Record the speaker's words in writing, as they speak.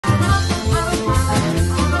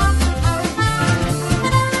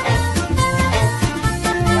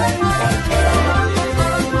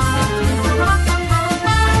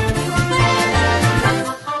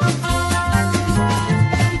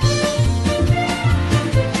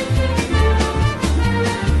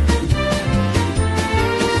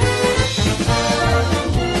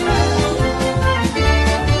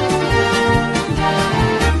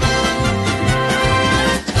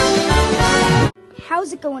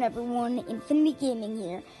on, everyone? Infinity Gaming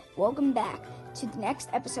here. Welcome back to the next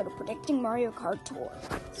episode of Predicting Mario Kart Tour.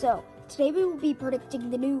 So, today we will be predicting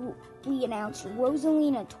the newly announced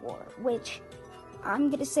Rosalina Tour, which, I'm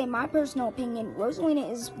going to say my personal opinion,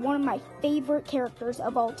 Rosalina is one of my favorite characters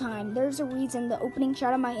of all time. There's a reason the opening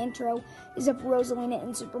shot of my intro is of Rosalina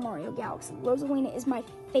in Super Mario Galaxy. Rosalina is my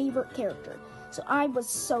favorite character. So I was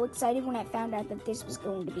so excited when I found out that this was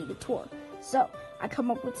going to be the tour. So, I come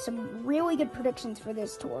up with some really good predictions for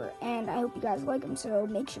this tour, and I hope you guys like them, so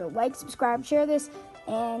make sure to like, subscribe, share this,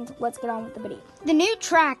 and let's get on with the video. The new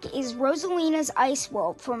track is Rosalina's Ice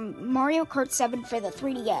World from Mario Kart 7 for the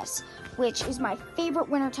 3DS, which is my favorite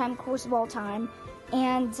wintertime course of all time,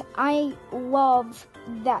 and I love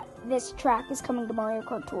that this track is coming to Mario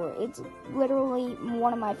Kart Tour. It's literally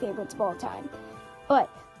one of my favorites of all time. But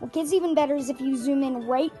what gets even better is if you zoom in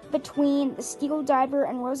right between the Steel Diver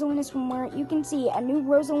and Rosalina Swimwear, you can see a new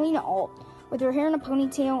Rosalina alt with her hair in a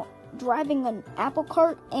ponytail, driving an apple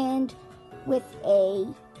cart, and with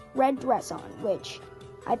a red dress on, which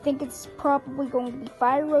I think it's probably going to be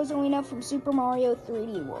Fire Rosalina from Super Mario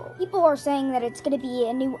 3D World. People are saying that it's going to be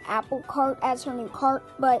a new apple cart as her new cart,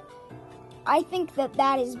 but I think that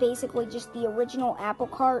that is basically just the original apple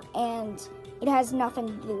cart, and it has nothing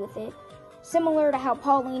to do with it. Similar to how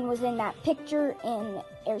Pauline was in that picture in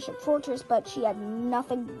Airship Fortress, but she had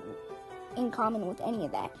nothing in common with any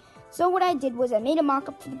of that. So what I did was I made a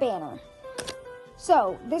mock-up for the banner.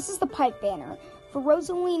 So, this is the pipe banner. For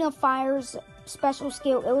Rosalina Fire's special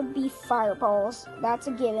skill, it would be Fireballs. That's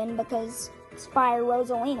a given because it's Fire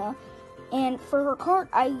Rosalina. And for her cart,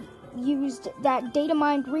 I used that data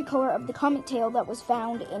mined recolor of the Comet Tail that was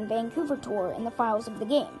found in Vancouver Tour in the files of the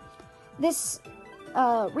game. This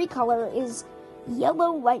recolor is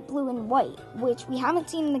yellow, light blue, and white, which we haven't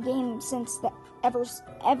seen in the game since ever,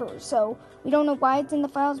 so we don't know why it's in the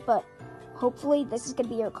files, but hopefully this is going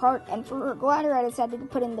to be her cart. And for her glider, I decided to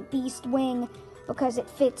put in the Beast Wing because it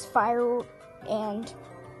fits fire, and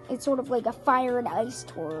it's sort of like a fire and ice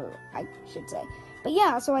tour, I should say. But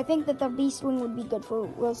yeah, so I think that the Beast Wing would be good for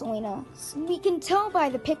Rosalina. So we can tell by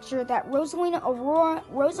the picture that Rosalina Aurora,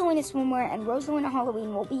 Rosalina Swimwear, and Rosalina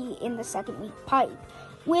Halloween will be in the second week pipe,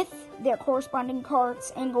 with their corresponding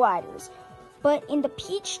carts and gliders. But in the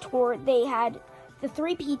Peach Tour, they had the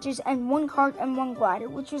 3 Peaches and 1 cart and 1 glider,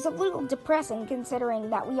 which was a little depressing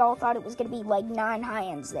considering that we all thought it was going to be like 9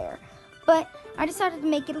 high-ends there. But I decided to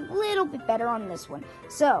make it a little bit better on this one.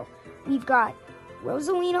 So, we've got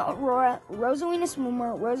Rosalina Aurora, Rosalina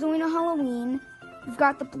Swimwear, Rosalina Halloween, we've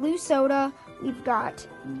got the Blue Soda, we've got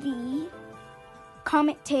the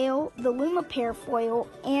Comet Tail, the Luma Parafoil,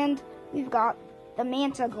 and we've got the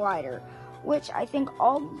Manta Glider, which I think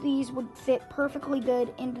all of these would fit perfectly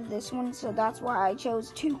good into this one, so that's why I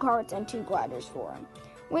chose 2 carts and 2 gliders for them.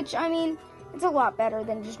 Which, I mean, it's a lot better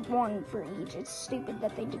than just 1 for each. It's stupid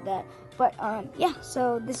that they did that. But, yeah,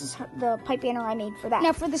 so this is the pipe banner I made for that.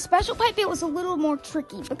 Now, for the special pipe, it was a little more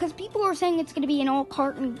tricky, because people are saying it's going to be an all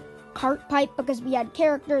cart pipe, because we had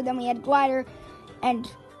character, then we had glider,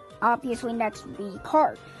 and obviously next would be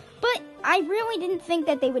cart. But I really didn't think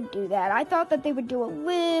that they would do that. I thought that they would do a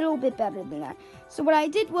little bit better than that. So what I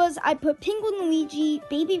did was I put Penguin Luigi,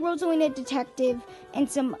 Baby Rosalina Detective, and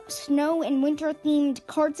some snow and winter themed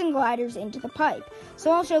carts and gliders into the pipe.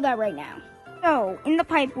 So I'll show that right now. So in the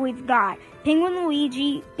pipe we've got Penguin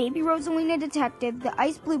Luigi, Baby Rosalina Detective, the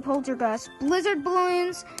Ice Blue Poltergust, Blizzard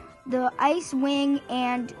Balloons, the Ice Wing,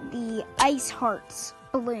 and the Ice Hearts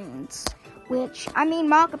balloons. Which, I made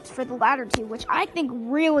mock-ups for the latter 2, which I think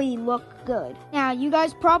really look good. Now, you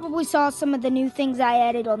guys probably saw some of the new things I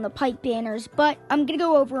added on the pipe banners, but I'm going to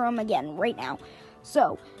go over them again right now.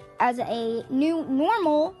 So, as a new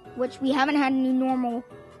normal, which we haven't had a new normal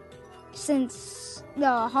since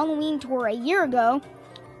the Halloween tour a year ago,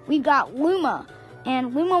 we've got Luma,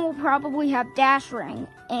 and Luma will probably have Dash Ring.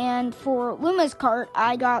 And for Luma's cart,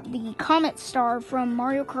 I got the Comet Star from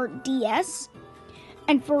Mario Kart DS.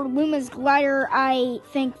 And for Luma's glider, I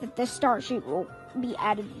think that the star chute will be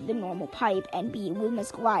added to the normal pipe and be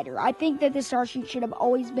Luma's glider. I think that the star chute should have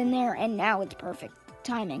always been there, and now it's perfect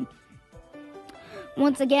timing.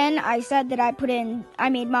 Once again, I said that I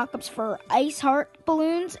made mock-ups for Ice Heart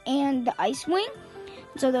balloons and the Ice Wing.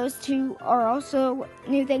 So those 2 are also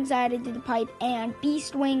new things I added to the pipe, and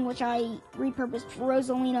Beast Wing, which I repurposed for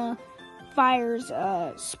Rosalina Fire's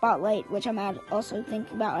spotlight, which I'm also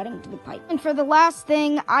thinking about adding to the pipe. And for the last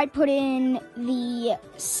thing, I put in the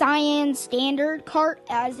Cyan Standard cart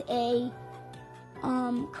as a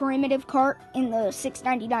commemorative cart in the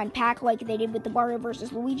 $6.99 pack like they did with the Mario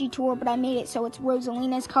vs. Luigi tour, but I made it so it's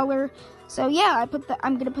Rosalina's color. So yeah,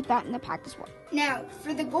 I'm gonna put that in the pack as well. Now,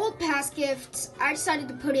 for the gold pass gifts, I decided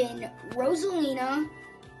to put in Rosalina,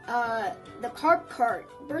 the cart,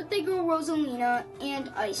 Birthday Girl Rosalina, and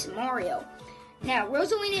Ice Mario. Now,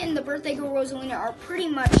 Rosalina and the Birthday Girl Rosalina are pretty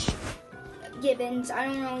much givens. I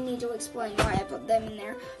don't really need to explain why I put them in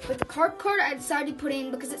there. But the cart I decided to put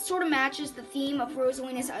in because it sort of matches the theme of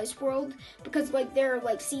Rosalina's Ice World, because like there are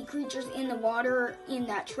like sea creatures in the water in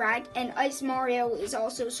that track, and Ice Mario is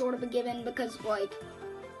also sort of a given because like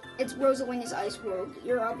it's Rosalina's Ice World.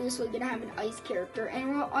 You're obviously gonna have an ice character,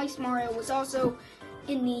 and Ice Mario was also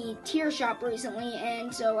in the tier shop recently,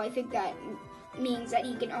 and so I think that means that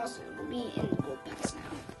he can also be in the gold pass now.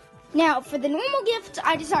 Now, for the normal gifts,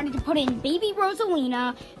 I decided to put in Baby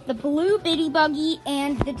Rosalina, the Blue Bitty Buggy,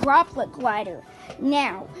 and the Droplet Glider.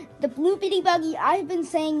 Now, the Blue Bitty Buggy, I've been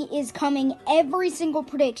saying is coming every single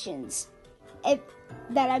predictions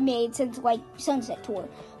that I made since, like, Sunset Tour.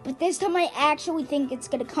 But this time I actually think it's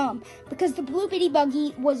going to come, because the Blue Bitty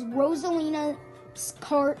Buggy was Rosalina's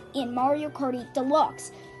cart in Mario Kart 8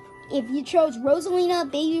 Deluxe. If you chose Rosalina,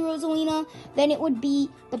 Baby Rosalina, then it would be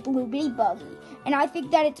the Blue Bitty Buggy. And I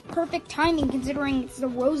think that it's perfect timing considering it's the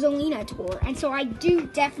Rosalina tour. And so I do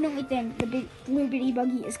definitely think the Blue Bitty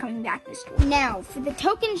Buggy is coming back this tour. Now, for the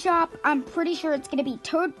token shop, I'm pretty sure it's going to be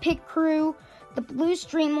Toad Pit Crew, the Blue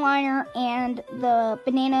Streamliner, and the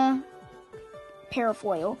Banana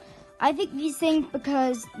Parafoil. I think these things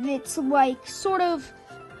because it's like sort of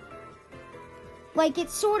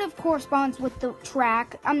corresponds with the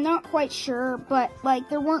track. I'm not quite sure, but like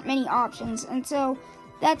there weren't many options, and so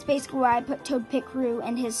that's basically why I put Toad Pit Crew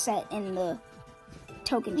and his set in the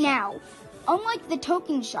token shop. Now, unlike the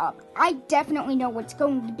token shop, I definitely know what's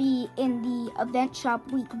going to be in the event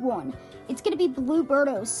shop week 1. It's going to be Blue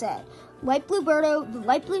Birdo's set. Light Blue Birdo, the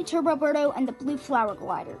Light Blue Turbo Birdo, and the Blue Flower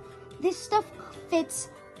Glider. This stuff fits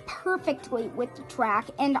perfectly with the track,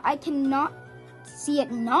 and I cannot see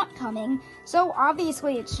it not coming, so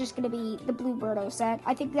obviously it's just going to be the Blue Birdo set.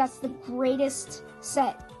 I think that's the greatest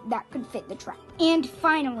set that could fit the track. And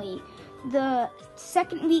finally, the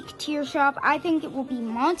second week tier shop, I think it will be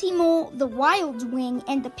Monty Mole, the Wild Wing,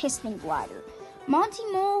 and the Piston Glider. Monty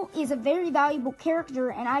Mole is a very valuable character,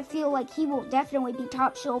 and I feel like he will definitely be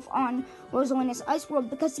top shelf on Rosalina's Ice World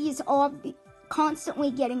because he is constantly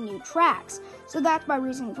getting new tracks. So that's my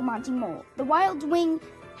reason for Monty Mole. The Wild Wing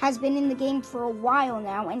has been in the game for a while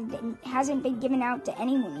now and hasn't been given out to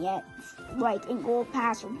anyone yet, like in Gold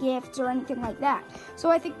Pass or gifts or anything like that. So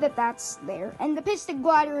I think that that's there. And the Piston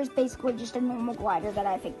Glider is basically just a normal glider that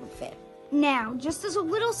I think would fit. Now, just as a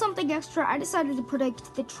little something extra, I decided to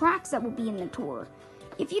predict the tracks that will be in the tour.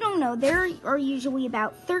 If you don't know, there are usually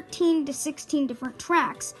about 13 to 16 different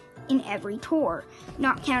tracks in every tour,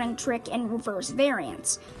 not counting trick and reverse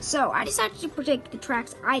variants. So I decided to predict the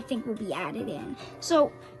tracks I think will be added in.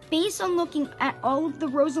 So based on looking at all of the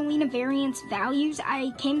Rosalina variants values,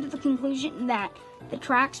 I came to the conclusion that the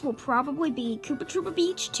tracks will probably be Koopa Troopa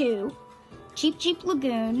Beach 2, Cheep Cheep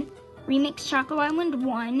Lagoon, Remix Choco Island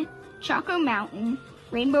 1, Choco Mountain,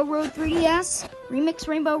 Rainbow Road 3DS, Remix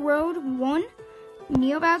Rainbow Road 1,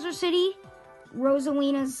 Neo Bowser City,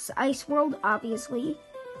 Rosalina's Ice World, obviously,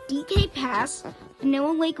 DK Pass,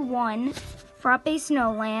 Vanilla Lake 1, Frappe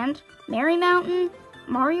Snowland, Merry Mountain,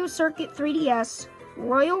 Mario Circuit 3DS,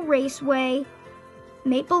 Royal Raceway,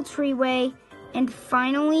 Maple Treeway, and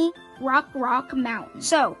finally, Rock Mountain.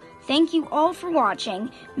 So, thank you all for watching.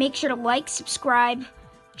 Make sure to like, subscribe,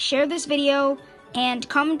 share this video, and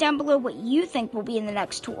comment down below what you think will be in the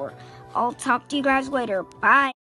next tour. I'll talk to you guys later. Bye!